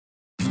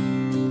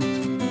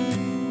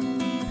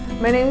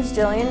My name is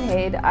Jillian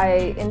Hade.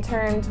 I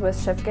interned with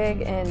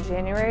Shiftgig in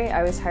January.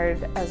 I was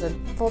hired as a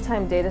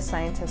full-time data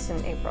scientist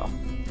in April.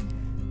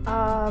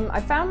 I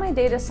found my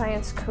data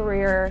science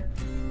career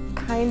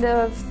kind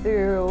of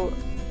through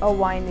a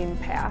winding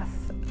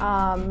path.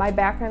 My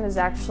background is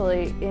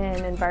actually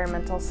in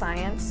environmental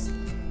science,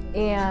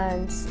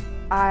 and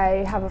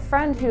I have a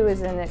friend who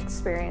is an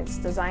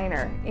experienced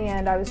designer,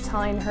 and I was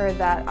telling her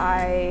that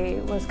I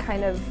was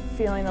kind of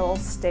feeling a little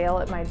stale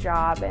at my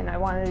job and I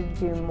wanted to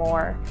do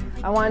more.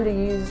 I wanted to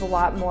use a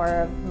lot more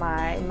of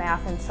my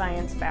math and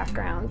science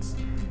background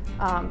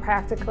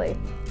practically.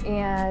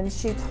 And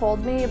she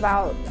told me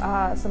about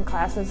some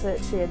classes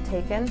that she had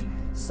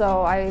taken.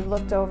 So I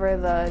looked over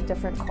the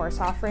different course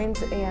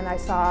offerings and I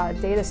saw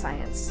data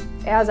science.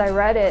 As I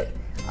read it,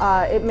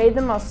 it made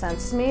the most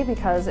sense to me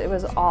because it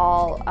was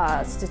all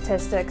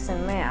statistics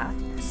and math.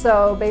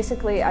 So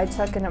basically I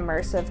took an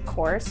immersive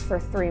course for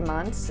 3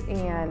 months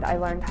and I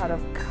learned how to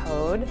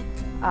code.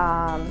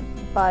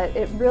 But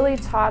it really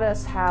taught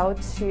us how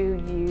to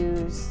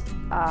use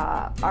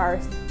our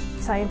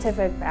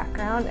scientific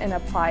background and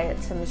apply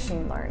it to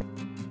machine learning.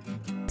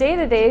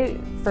 Day-to-day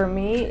for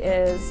me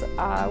is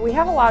we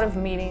have a lot of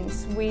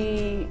meetings.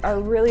 We are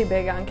really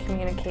big on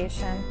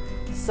communication.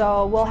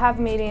 So we'll have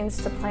meetings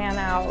to plan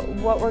out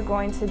what we're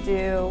going to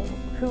do,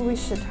 who we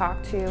should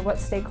talk to, what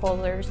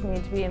stakeholders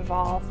need to be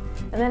involved.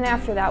 And then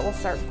after that we'll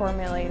start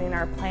formulating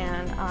our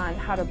plan on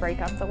how to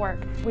break up the work.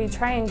 We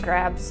try and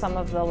grab some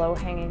of the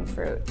low-hanging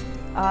fruit.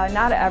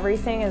 Not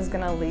everything is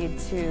going to lead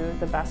to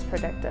the best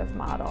predictive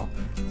model.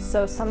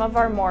 So some of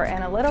our more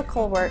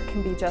analytical work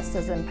can be just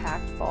as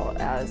impactful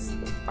as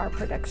our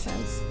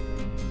predictions.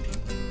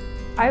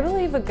 I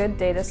believe a good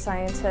data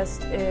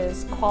scientist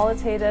is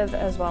qualitative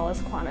as well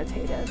as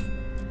quantitative.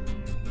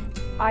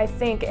 I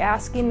think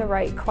asking the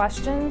right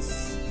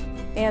questions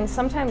and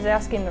sometimes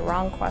asking the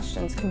wrong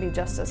questions can be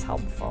just as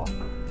helpful.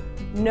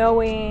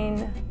 Knowing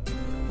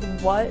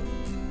what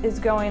is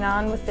going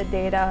on with the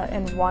data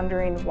and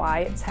wondering why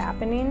it's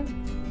happening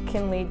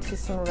can lead to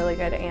some really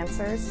good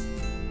answers.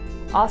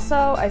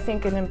 Also, I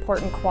think an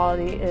important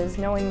quality is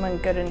knowing when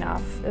good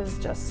enough is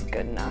just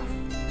good enough.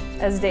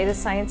 As data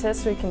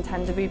scientists, we can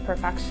tend to be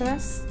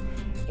perfectionists,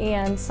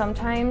 and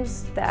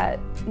sometimes that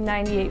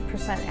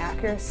 98%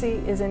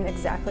 accuracy isn't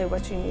exactly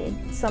what you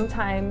need.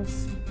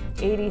 Sometimes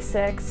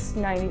 86,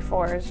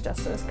 94 is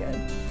just as good.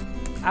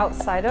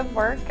 Outside of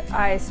work,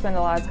 I spend a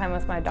lot of time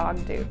with my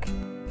dog, Duke.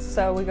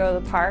 So we go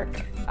to the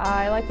park.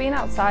 I like being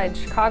outside.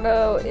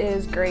 Chicago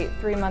is great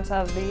 3 months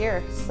out of the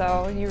year,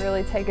 so you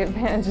really take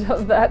advantage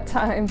of that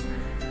time.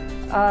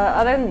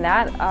 Other than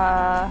that,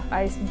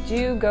 I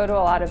do go to a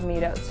lot of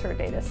meetups for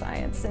data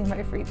science in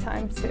my free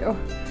time too.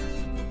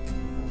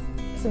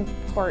 It's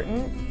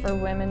important for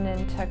women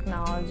in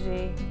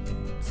technology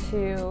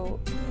to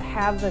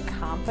have the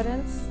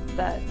confidence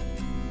that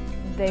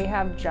they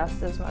have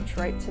just as much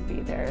right to be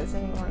there as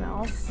anyone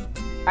else.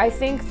 I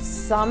think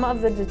some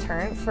of the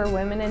deterrent for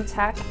women in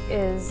tech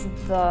is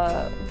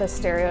the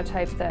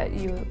stereotype that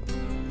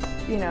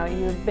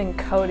you've been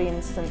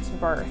coding since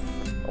birth,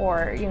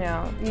 or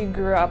you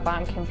grew up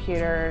on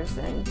computers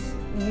and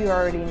you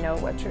already know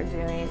what you're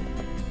doing.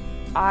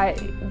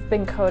 I've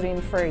been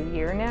coding for a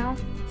year now,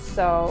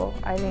 so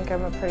I think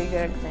I'm a pretty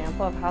good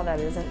example of how that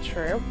isn't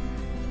true.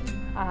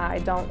 I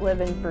don't live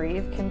and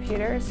breathe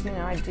computers.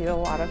 I do a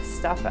lot of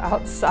stuff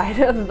outside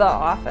of the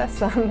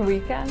office on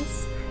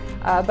weekends.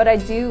 But I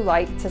do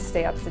like to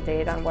stay up to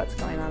date on what's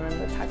going on in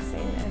the tech scene,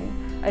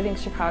 and I think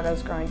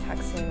Chicago's growing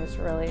tech scene is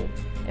really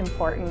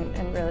important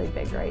and really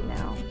big right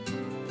now.